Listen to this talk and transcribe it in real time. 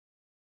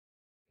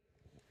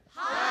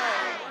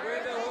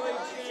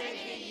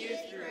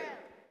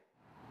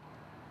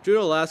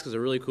Juneau, Alaska is a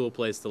really cool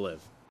place to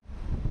live.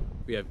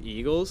 We have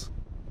eagles,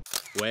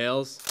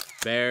 whales,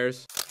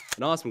 bears,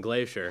 an awesome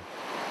glacier,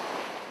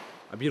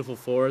 a beautiful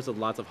forest with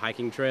lots of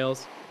hiking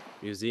trails,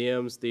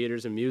 museums,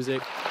 theaters, and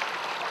music,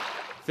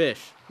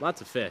 fish,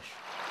 lots of fish.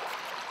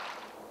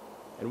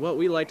 And what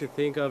we like to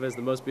think of as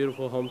the most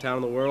beautiful hometown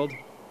in the world.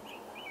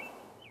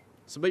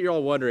 So I bet you're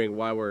all wondering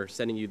why we're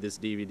sending you this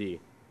DVD.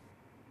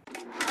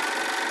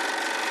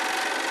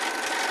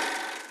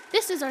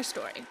 This is our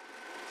story.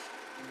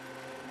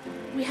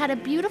 We had a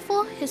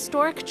beautiful,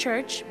 historic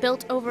church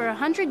built over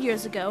 100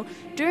 years ago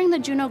during the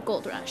Juneau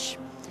Gold Rush.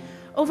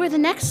 Over the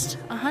next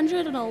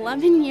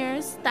 111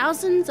 years,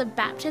 thousands of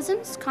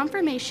baptisms,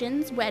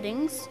 confirmations,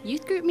 weddings,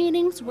 youth group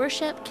meetings,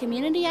 worship,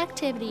 community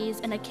activities,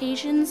 and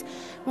occasions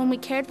when we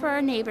cared for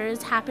our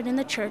neighbors happened in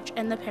the church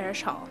and the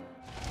parish hall.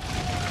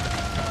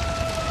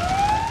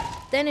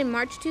 Then in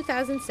March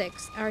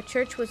 2006, our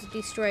church was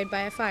destroyed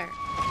by a fire.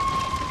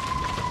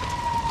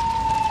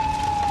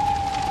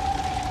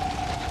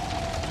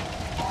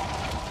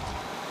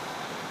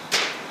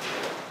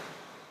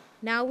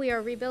 Now we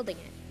are rebuilding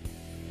it.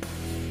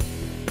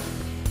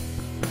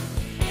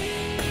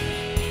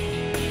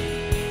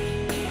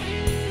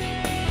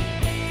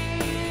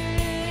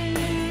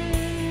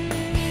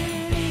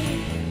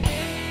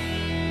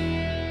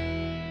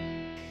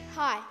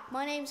 Hi,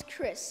 my name's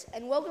Chris,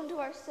 and welcome to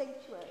our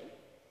sanctuary.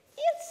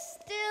 It's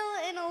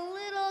still in a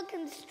little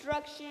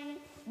construction,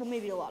 well,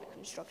 maybe a lot of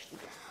construction,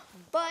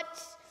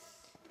 but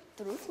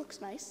the roof looks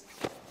nice.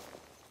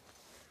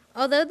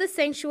 Although the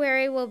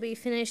sanctuary will be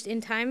finished in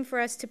time for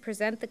us to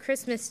present the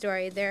Christmas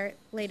story there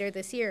later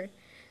this year,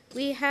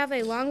 we have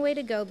a long way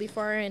to go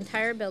before our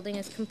entire building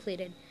is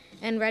completed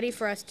and ready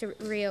for us to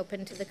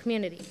reopen to the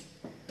community.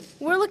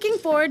 We're looking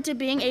forward to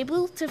being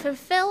able to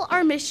fulfill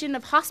our mission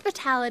of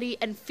hospitality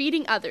and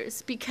feeding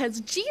others because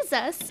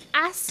Jesus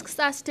asks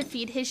us to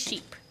feed his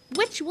sheep,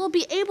 which we'll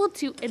be able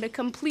to in a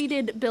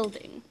completed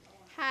building.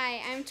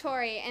 Hi, I'm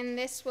Tori, and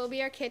this will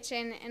be our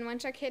kitchen, and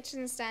once our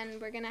kitchen's done,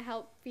 we're going to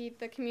help feed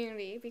the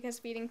community because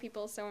feeding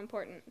people is so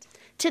important.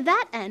 To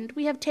that end,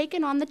 we have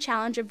taken on the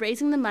challenge of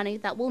raising the money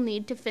that we'll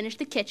need to finish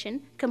the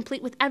kitchen,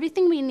 complete with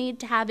everything we need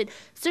to have it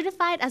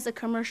certified as a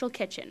commercial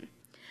kitchen.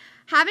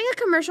 Having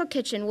a commercial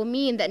kitchen will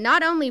mean that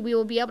not only we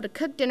will be able to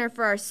cook dinner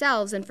for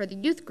ourselves and for the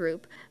youth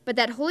group, but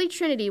that Holy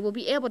Trinity will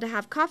be able to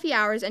have coffee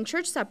hours and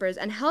church suppers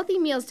and healthy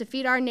meals to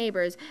feed our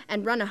neighbors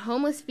and run a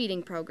homeless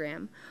feeding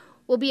program.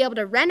 We'll be able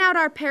to rent out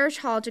our parish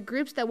hall to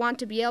groups that want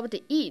to be able to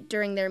eat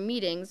during their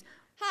meetings.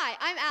 Hi,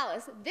 I'm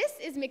Alice. This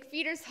is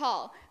McFeeder's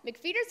Hall.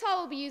 McFeeder's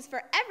Hall will be used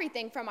for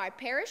everything from our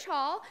parish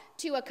hall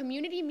to a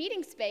community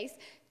meeting space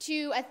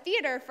to a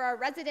theater for our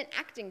resident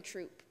acting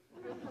troupe.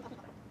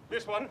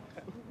 This one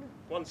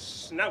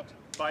Snout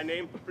by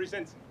name,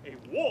 presents a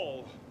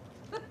wall.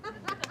 A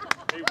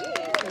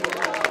wall.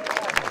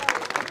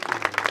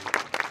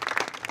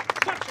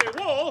 Such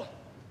a wall,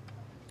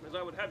 as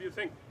I would have you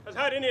think, has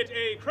had in it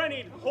a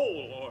crannied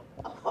hole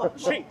or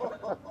chink.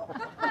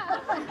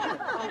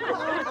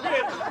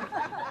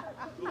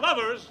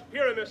 Lovers,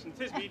 Pyramus and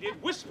Thisbe,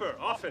 did whisper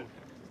often,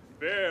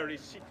 very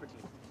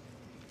secretly.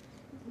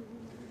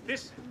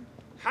 This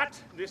hat,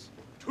 this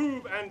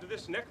tube, and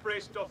this neck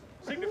brace doth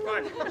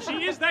signify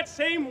she is that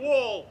same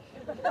wall.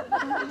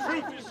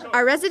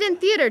 Our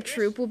resident theater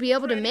troupe will be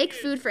able to make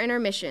food for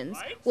intermissions.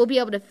 We'll be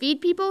able to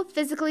feed people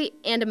physically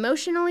and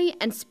emotionally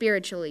and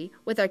spiritually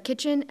with our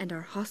kitchen and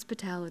our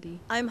hospitality.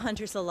 I'm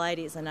Hunter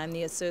Zalides, and I'm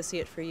the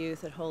Associate for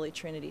Youth at Holy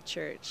Trinity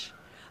Church.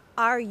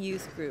 Our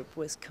youth group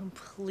was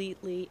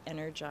completely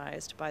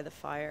energized by the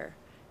fire.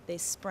 They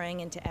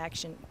sprang into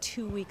action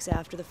 2 weeks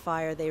after the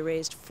fire. They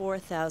raised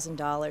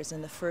 $4,000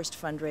 in the first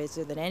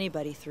fundraiser that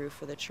anybody threw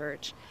for the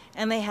church.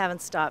 And they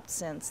haven't stopped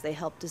since. They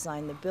helped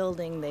design the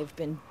building, they've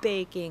been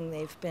baking,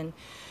 they've been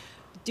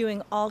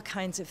doing all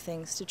kinds of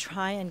things to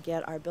try and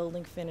get our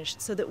building finished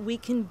so that we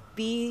can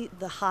be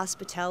the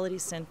hospitality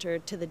center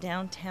to the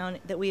downtown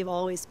that we've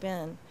always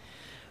been.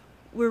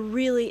 We're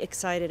really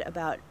excited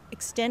about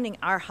extending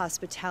our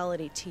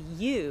hospitality to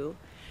you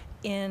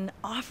in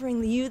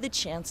offering you the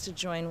chance to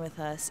join with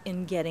us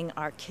in getting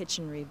our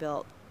kitchen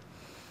rebuilt.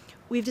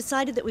 We've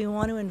decided that we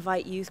want to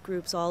invite youth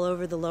groups all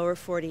over the lower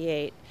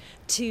 48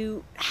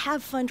 to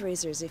have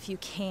fundraisers if you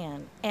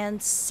can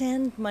and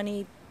send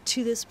money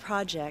to this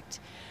project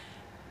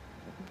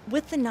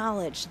with the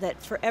knowledge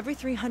that for every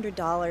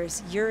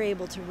 $300 you're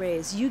able to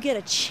raise, you get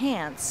a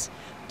chance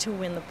to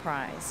win the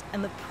prize.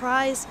 And the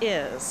prize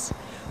is,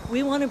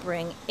 we want to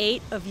bring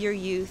 8 of your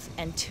youth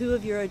and 2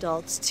 of your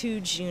adults to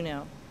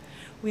Juneau.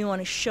 We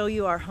want to show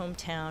you our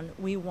hometown.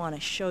 We want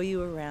to show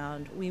you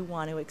around. We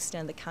want to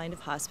extend the kind of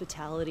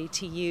hospitality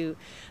to you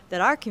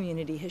that our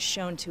community has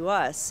shown to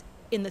us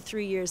in the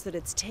 3 years that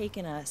it's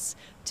taken us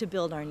to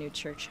build our new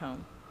church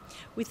home.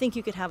 We think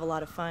you could have a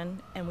lot of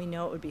fun, and we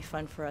know it would be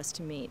fun for us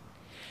to meet.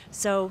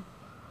 So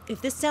if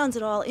this sounds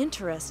at all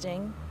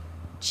interesting,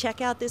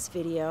 check out this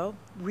video,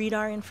 read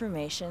our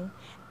information,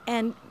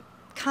 and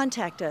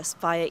contact us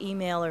via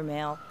email or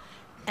mail,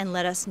 and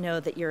let us know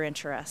that you're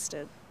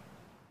interested.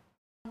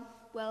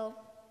 Well,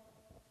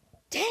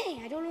 dang!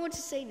 Dang, I don't know what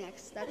to say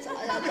next. That's all.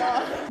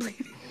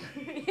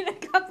 In a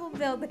couple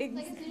buildings.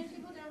 Like as soon as you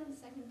go down to the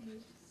second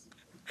page.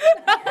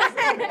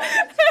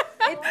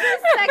 It's the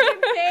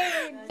second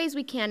page. Ways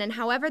we can, and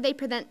however they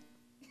present.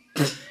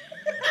 I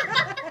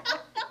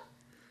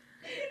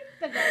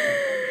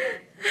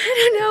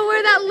don't know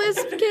where that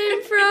lisp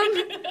came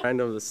from. I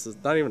know this is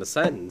not even a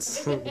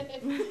sentence.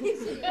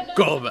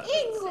 Go back.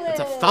 It's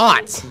a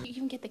thought. You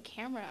can get the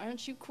camera.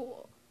 Aren't you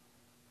cool?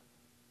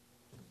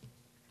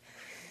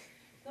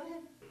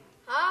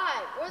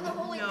 Hi, we're the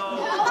Holy It's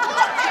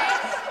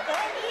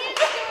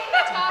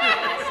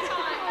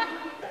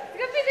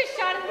gonna be the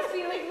shot of the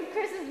ceiling with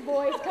Chris's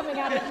voice coming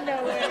out of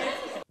nowhere.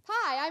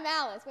 Hi, I'm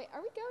Alice. Wait,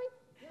 are we going?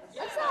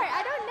 I'm sorry,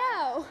 I don't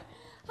know.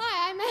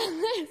 Hi, I'm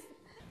Alice.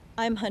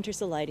 I'm Hunter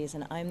Salides,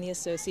 and I'm the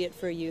Associate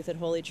for Youth at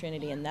Holy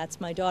Trinity, and that's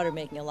my daughter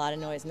making a lot of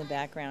noise in the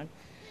background.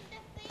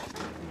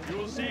 You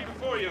will see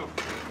before you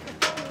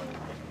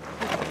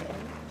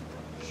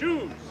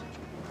shoes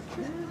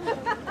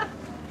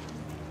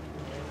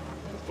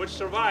which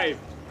survived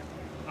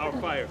our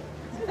fire.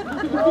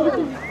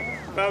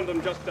 Found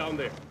them just down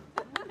there.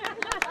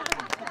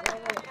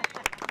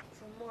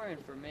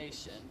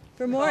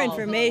 For more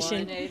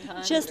information,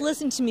 just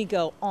listen to me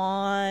go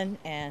on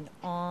and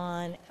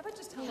on. How about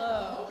just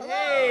hello?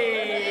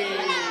 Hey!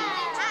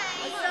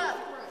 What's up?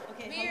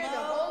 Okay, We're the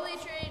Holy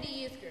Trinity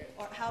Youth Group.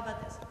 Or how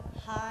about this?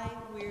 Hi,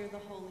 we're the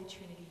Holy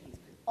Trinity Youth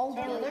Group. Oh, we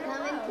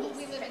come in peace.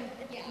 We live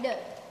in, no,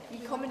 we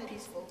come in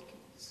peaceful.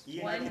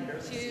 1,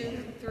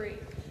 2, 3.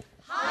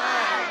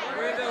 Hi,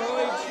 we're the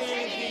Holy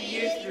Trinity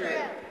Youth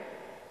Group.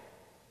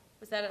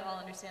 Was that at all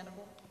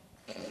understandable?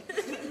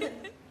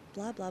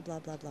 Blah, blah, blah,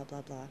 blah, blah,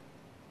 blah, blah.